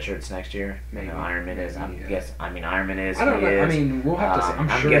Olympic red shirts next year. Maybe Ironman is. Ironman is. I don't know. I mean, we'll have to see.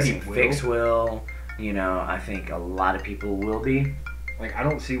 I'm sure guessing he will. Fix will. I think a lot of people will be. Like, I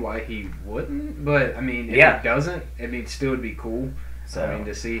don't see why he wouldn't, but I mean, if he doesn't, still would be cool. So, I mean,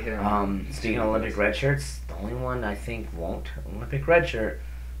 to see him. Speaking of Olympic red shirts, the only one I think won't Olympic red shirt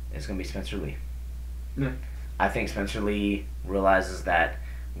is going to be Spencer Lee. Yeah. I think Spencer Lee realizes that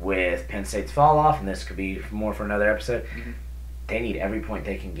with Penn State's fall off, and this could be more for another episode, they need every point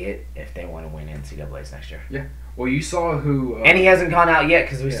they can get if they want to win NCAAs next year. Well, you saw who... and he hasn't gone out yet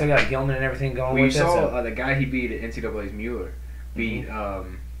because we still got Gilman and everything going with you saw it. So. The guy he beat at NCAA's Mueller beat...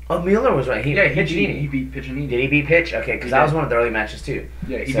 Oh, Mueller was right. He beat Piccinini. Did he beat Pitch? Okay, because that was one of the early matches too.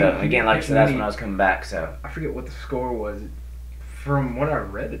 Yeah, he again, like I said, that's when I was coming back. So I forget what the score was. From what I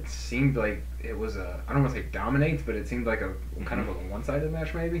read, it seemed like it was I don't want to say dominates, but it seemed like a kind of a one-sided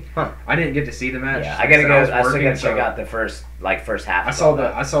match maybe. Huh. I didn't get to see the match. Yeah, I gotta go. I still gotta check out the first half. I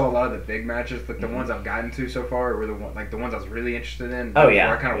saw a lot of the big matches, like the ones I've gotten to so far were the ones I was really interested in. Oh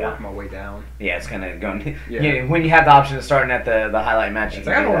yeah, I kind of worked my way down. Yeah, it's kind of going. Yeah. When you have the option of starting at the highlight match, it's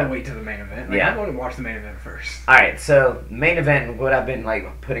like I don't want to wait till the main event. Yeah, I want to watch the main event first. All right, so main event, what I've been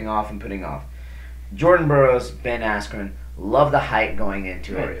like putting off. Jordan Burroughs, Ben Askren. Love the hype going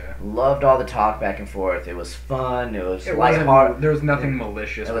into it. Oh, yeah. Loved all the talk back and forth. It was fun. It was lighthearted. There was nothing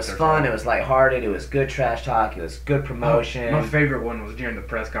malicious. It was fun. It was lighthearted. It was good trash talk. It was good promotion. My favorite one was during the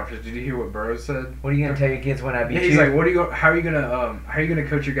press conference. Did you hear what Burroughs said? What are you gonna tell your kids when I beat you? He's like, how are you gonna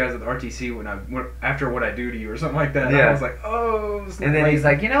coach your guys at the RTC after what I do to you or something like that? Yeah. And I was like, oh. And then he's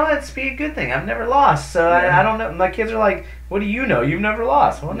like, you know what? It's be a good thing. I've never lost, so I don't know. My kids are like, what do you know? You've never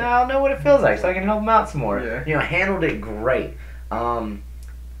lost. Well, now I'll know what it feels like, so I can help them out some more. Yeah. Handled it great.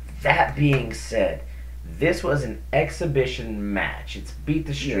 That being said, this was an exhibition match. It's beat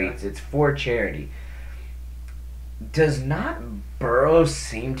the streets. It's for charity. Does not Burroughs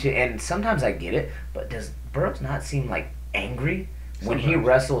seem to, and sometimes I get it, but does Burroughs not seem like angry when he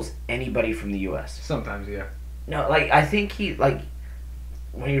wrestles anybody from the U.S.? Sometimes, yeah. No, I think he,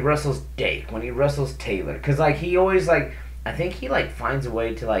 when he wrestles Dake, when he wrestles Taylor, because, he always, I think he, finds a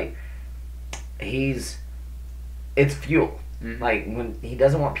way to, it's fuel. Mm-hmm. When he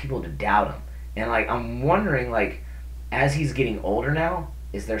doesn't want people to doubt him. And, I'm wondering, as he's getting older now,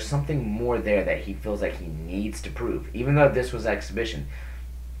 is there something more there that he feels like he needs to prove? Even though this was exhibition,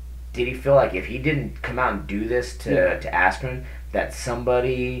 did he feel like if he didn't come out and do this to Askren, that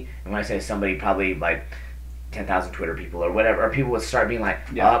somebody, and when I say somebody, probably, 10,000 Twitter people or whatever, or people would start being like,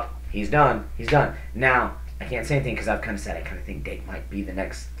 he's done. Now, I can't say anything because I've kind of said I kind of think Dake might be the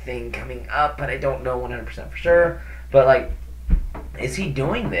next thing coming up, but I don't know 100% for sure. But, is he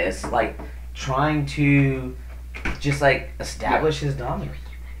doing this, trying to just, establish his dominance?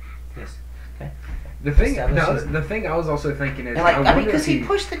 Yes. Okay. The thing I was also thinking is... And, because he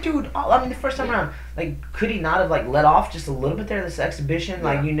pushed the dude, the first time around, could he not have, let off just a little bit there, this exhibition?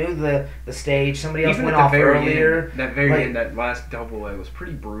 Yeah. You knew the stage, somebody else Even went at the off very earlier. End, that very end, that last double A was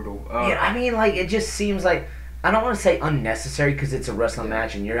pretty brutal. It just seems like... I don't want to say unnecessary because it's a wrestling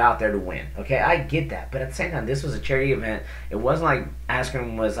match and you're out there to win. Okay, I get that. But at the same time, this was a charity event. It wasn't like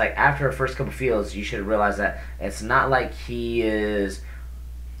Askren was after the first couple fields, you should have realized that it's not like he is,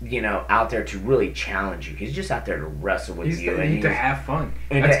 out there to really challenge you. He's just out there to wrestle with you. And to have fun.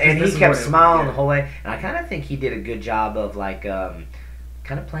 And he kept smiling the whole way. And I kind of think he did a good job of,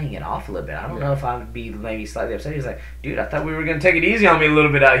 kind of playing it off a little bit. I don't know if I would be maybe slightly upset. He's like, dude, I thought we were going to take it easy on me a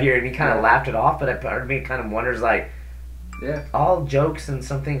little bit out here. And he kind of laughed it off, but part of me kind of wonders, all jokes and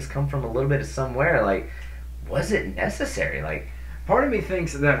some things come from a little bit of somewhere. Was it necessary? Part of me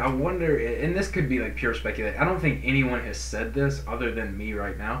thinks that I wonder, and this could be pure speculation. I don't think anyone has said this other than me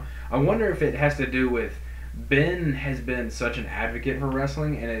right now. I wonder if it has to do with Ben has been such an advocate for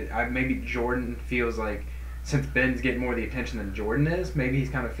wrestling, and maybe Jordan feels like, since Ben's getting more of the attention than Jordan is, maybe he's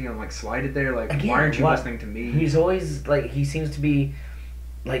kind of feeling slighted there. Again, why aren't you listening to me? He's always he seems to be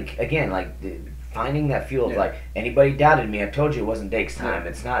finding that fuel of anybody doubted me. I told you it wasn't Dake's time.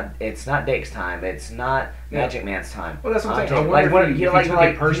 Yeah. It's not Dake's time. It's not Magic Man's time. Well, that's what I'm saying. I wonder if he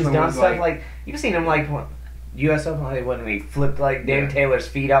he's done stuff you've seen him U.S. Open when he flipped Dan Taylor's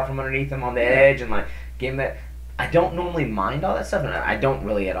feet out from underneath him on the edge and gave him that. I don't normally mind all that stuff, and I don't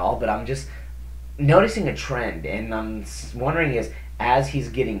really at all. But I'm just noticing a trend, and I'm wondering as he's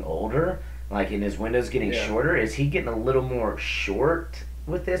getting older, and his window's getting shorter, is he getting a little more short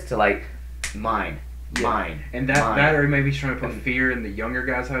with this to mine, and that or maybe he's trying to put fear in the younger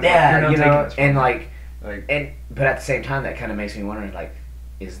guys' heads. But at the same time, that kind of makes me wonder,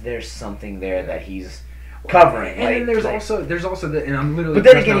 is there something there that he's covering? And then there's also and I'm literally. But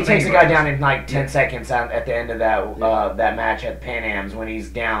then again, he takes a guy down in 10 seconds at the end of that match at Pan Am's when he's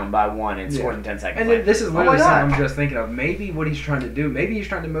down by 1 and scores in 10 seconds. And then this is literally something I'm just thinking of. Maybe what he's trying to do. Maybe he's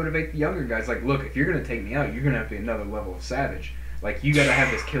trying to motivate the younger guys. Look, if you're gonna take me out, you're gonna have to be another level of savage. You gotta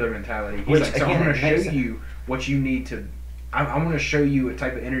have this killer mentality. He's so I'm gonna show you what you need to. I'm going to show you a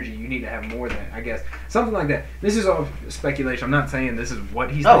type of energy you need to have more than, I guess. Something like that. This is all speculation. I'm not saying this is what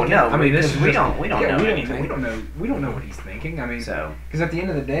he's thinking. Oh, no. I mean, we don't know anything. We don't know what he's thinking. I mean, because at the end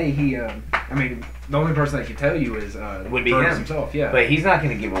of the day, he, I mean, the only person that could tell you is Would be Burns him. himself. Yeah, But he's not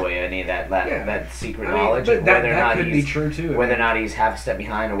going to give away any of that secret knowledge but of whether or that not could be he's true too. whether or not he's half a step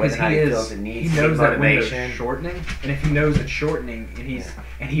behind or whether or not he feels it needs he knows that window's motivation. shortening, and if he knows it's shortening,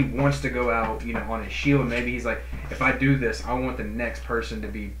 and he wants to go out, on his shield, maybe he's like, if I do this, I want the next person to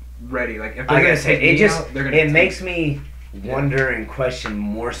be ready. Like if they're I gonna gotta say, take me out, they're gonna. it makes me wonder and question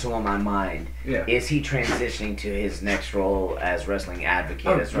more so in my mind. Yeah. Is he transitioning to his next role as wrestling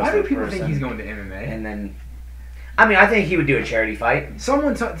advocate? As Why do wrestling people person? think he's going to MMA? And then, I mean, I think he would do a charity fight.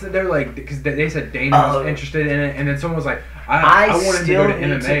 Someone they're like, because they said Dana was interested in it, and then someone was like, I want him to go to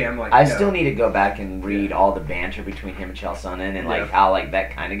MMA. I'm like, I still need to go back and read all the banter between him and Chael Sonnen and like how like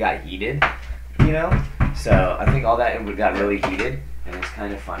that kind of got heated, So I think all that got really heated, and it's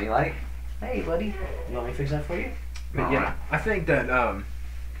kind of funny. Like, hey, buddy, you want me to fix that for you? But yeah, I think that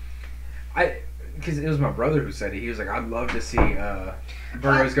because it was my brother who said it. He was like, I'd love to see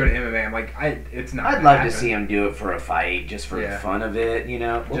Burroughs go to MMA. I'm like, it's not. I'd love to see him do it for a fight, just for the fun of it,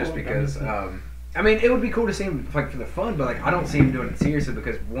 Just because, I mean, it would be cool to see him like for the fun, but like I don't see him doing it seriously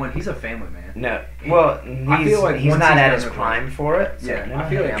because one, he's a family man. No, well, I feel like he's once not he's at done his with prime for it. So I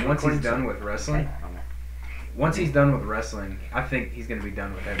feel like once he's done with wrestling, once he's done with wrestling, I think he's gonna be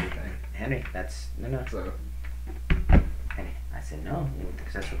done with everything. Henry, that's no. So. Henry, I said no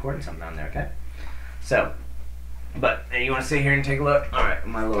because that's recording something on there. Okay. So, but you want to sit here and take a look? All right,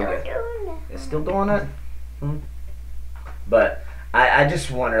 my little guy. It's still doing it. But I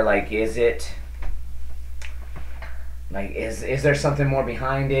just wonder, like, is it like is there something more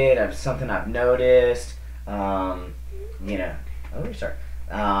behind it? Of something I've noticed? Oh, sorry.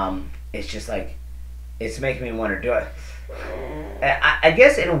 It's just like it's making me wonder. I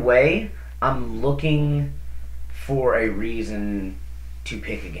guess in a way I'm looking for a reason to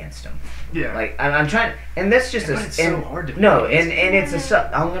pick against him. Yeah. Like I'm trying, and that's just it's so hard to. No, and it's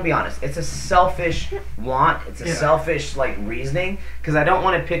I'm gonna be honest. It's a selfish want. It's a selfish like reasoning because I don't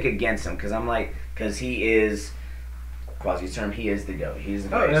want to pick against him because I'm like because he is. Quasi's term, he is the GOAT. He's the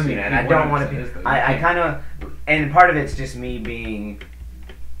greatest, and I don't want to be. I kind of, and part of it's just me being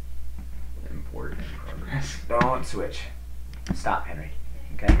important progress. Don't switch. Stop, Henry.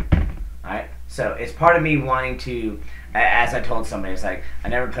 Okay. All right. So it's part of me wanting to, as I told somebody, it's like I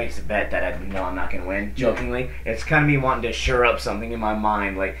never place a bet that I know I'm not going to win. Jokingly, it's kind of me wanting to shore up something in my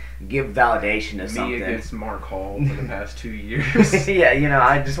mind, like give validation to something. Me against Mark Hall for the past 2 years. Yeah,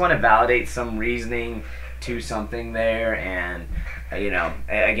 I just want to validate some reasoning to something there, and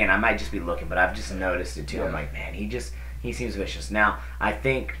again, I might just be looking, but I've just noticed it too. Yeah. I'm like, man, he seems vicious. Now, I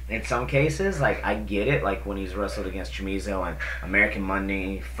think in some cases, like I get it, like when he's wrestled against Chamizo and American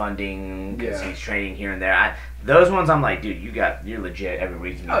Money funding because he's training here and there. Those ones, I'm like, dude, you're legit every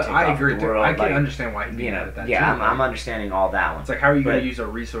reason. I agree. I can understand why he'd be mad at that. Yeah, I'm understanding all that one. It's like, how are you going to use our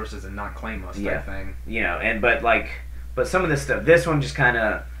resources and not claim us? Type thing. But some of this stuff, this one just kind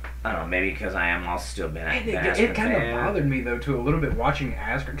of. I don't know, maybe because I am also still been It kind of bothered me, though, too, a little bit watching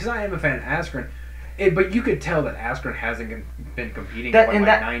Askren, because I am a fan of Askren, but you could tell that Askren hasn't been competing for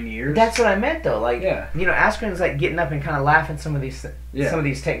 9 years. That's what I meant, though. Like, Askren's like getting up and kind of laughing some of these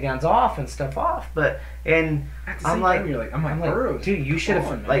takedowns off and stuff off, I'm like, Burroughs, dude, you should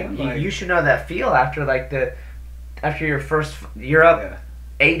have, you should know that feel after, after your first, you're up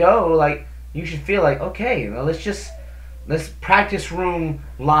 8-0, like, you should feel like, okay, well, let's practice room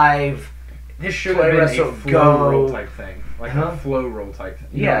live. This should have been a flow roll type thing. Like a flow roll type thing.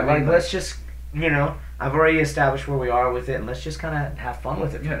 Yeah, like let's just, I've already established where we are with it, and let's just kind of have fun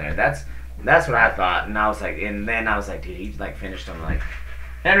with it from there. That's what I thought, and I was like, dude, he like finished him like,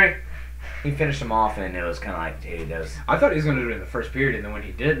 Henry. He finished him off, and it was kind of like, dude, that was. I thought he was going to do it in the first period, and then when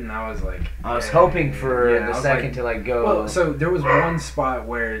he didn't, I was like. I was hoping for the second to like go. Well, so there was one spot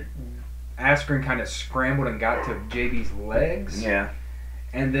where Askren kind of scrambled and got to JB's legs. Yeah.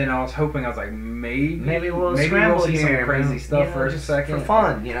 And then I was hoping, maybe we'll see some crazy stuff for a second. For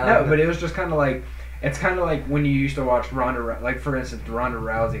fun, No, but it was just kind of like, it's kind of like when you used to watch Ronda, like for instance, Ronda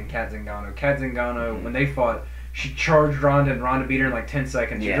Rousey and Kat Zingano. Kat Zingano, when they fought, she charged Ronda and Ronda beat her in like 10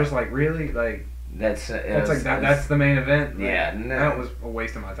 seconds. You're just like, really? Like, that's the main event. Like, that was a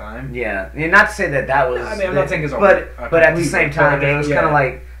waste of my time. Yeah. And not to say that was. I mean, I'm not saying it's but at the same time, it was kind of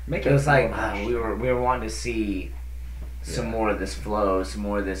like. It was like we were wanting to see some more of this flow, some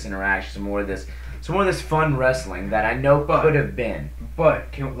more of this interaction, some more of this fun wrestling that I know could have been. But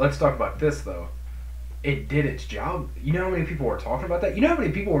let's talk about this though. it did its job. You know how many people were talking about that? You know how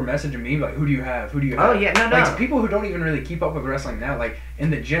many people were messaging me like, who do you have? Who do you have? Oh yeah, no. Like people who don't even really keep up with wrestling now. Like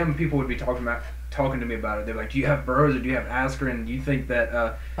in the gym, people would be talking to me about it. They're like, do you have Burroughs or do you have Askren? Do you think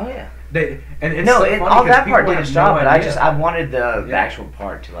that? Oh yeah. And it's no, so it, funny all 'cause that part people did its had job, no but idea. I wanted the Yeah. actual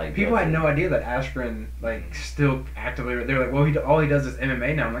part to like. People had no idea that Askren like still actively. They were like, well, all he does is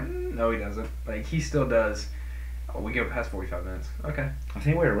MMA now. I'm like, no, he doesn't. Like he still does. Oh, we go past 45 minutes. Okay. I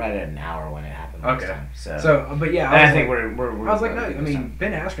think we were right at an hour when it happened last Okay. time. So, But yeah, I was think like, we're I was like, no. good I this mean, time.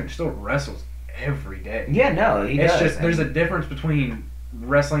 Ben Askren still wrestles every day. Yeah, no, he It's does. just there's a difference between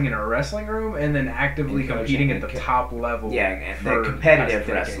wrestling in a wrestling room and then actively And coaching competing at and the top level. yeah, for the competitive past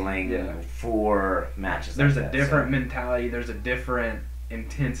decade. wrestling Yeah. for matches. There's like a that, different so. mentality. There's a different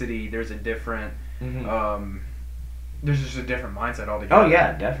intensity. There's a different. Mhm. There's just a different mindset altogether. Oh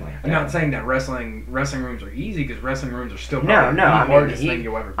yeah, definitely. I'm not saying that wrestling rooms are easy because wrestling rooms are still No, probably no, the I mean, hardest thing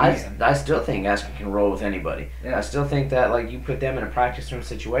you'll ever be in. I still think Askren can roll with anybody. Yeah. I still think that like you put them in a practice room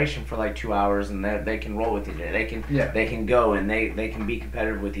situation for like 2 hours and they can roll with each other. They can go and they can be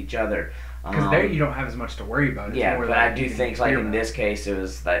competitive with each other. Because there you don't have as much to worry about. It's Yeah, more but like I do you can think like in experiment. this case it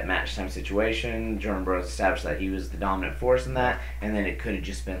was that match time situation. Jordan Burroughs established that he was the dominant force in that, and then it could have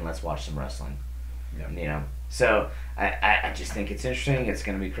just been let's watch some wrestling. Yeah. You know, so I just think it's interesting. It's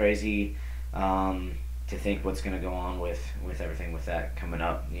going to be crazy to think what's going to go on with everything with that coming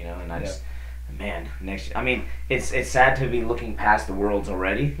up. You know, and I just man next. I mean, it's sad to be looking past the Worlds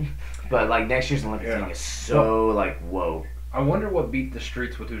already, but like next year's Olympic thing is so like whoa. I wonder what beat the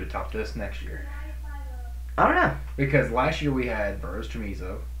streets would do to top this next year. I don't know. Because last year we had Burroughs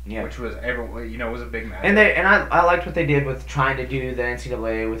Chamizo, Yeah. which was was a big match. And I liked what they did with trying to do the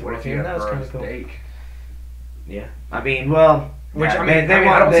NCAA with what if you Orpheum. have That was kind Burroughs of cool. Dake? Yeah, I mean, well, Which yeah, I mean, they I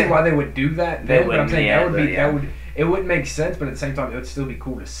want- don't they- see why they would do that. they Then, but I'm wouldn't, saying yeah, that would be but, yeah. it wouldn't make sense, but at the same time, it would still be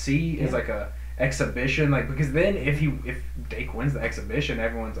cool to see as Yeah. like a exhibition, like because then if Dake wins the exhibition,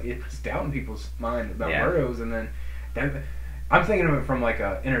 everyone's like, it's doubting people's mind about Yeah. Burroughs, and then that. I'm thinking of it from like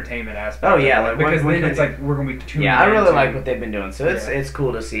a entertainment aspect. Oh, yeah, of it, like, because when then it's they- like we're gonna be tuning. Yeah, I really into- like what they've been doing. So Yeah. it's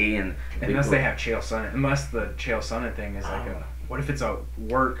cool to see and Unless cool. they have Chael Sonnen, unless the Chael Sonnen thing is like a, what if it's a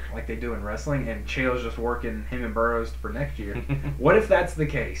work like they do in wrestling and Chael's just working him and Burroughs for next year? What if that's the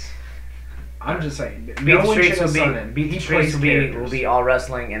case? I'm just saying. Beat the knowing Streets Chael will be Sonnen, Beat the he Streets plays will characters. be all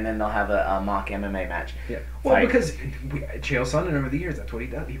wrestling, and then they'll have a mock MMA match. Yeah. Well, Fight. because Chael Sonnen over the years, that's what he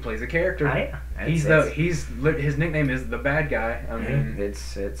does. He plays a character. His nickname is the bad guy. I mean,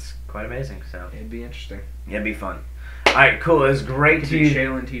 it's quite amazing. So it'd be interesting. it'd be fun. All right, cool. It was great Could to. be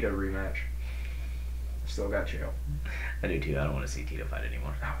Chael and Tito rematch. Still got Chael. I do too. I don't want to see Tito fight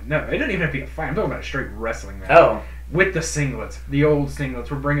anymore. Oh, no, it doesn't even have to be a fight. I'm talking about a straight wrestling match. Oh, With the singlets, the old singlets.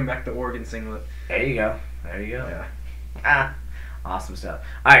 We're bringing back the Oregon singlet. there you go. There you go. Yeah. Ah, awesome stuff.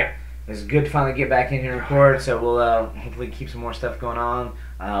 All right, it's good to finally get back in here and record. So we'll hopefully keep some more stuff going on.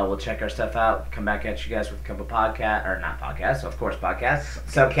 We'll check our stuff out. Come back at you guys with a couple podcasts, of course, podcasts,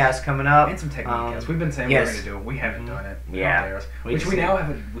 subcasts coming up, And some techniques. We've been saying yes. we're going to do it. We haven't done it. Yeah. How dare us. We Which just we need- now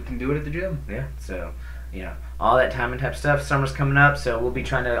have. We can do it at the gym. Yeah. So, you know, all that time and type stuff. Summer's coming up, so we'll be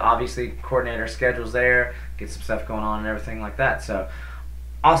trying to obviously coordinate our schedules there, get some stuff going on and everything like that. So,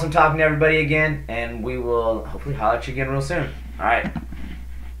 awesome talking to everybody again, and we will hopefully holler at you again real soon. All right.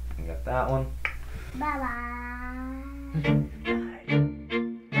 We got that one. Bye bye.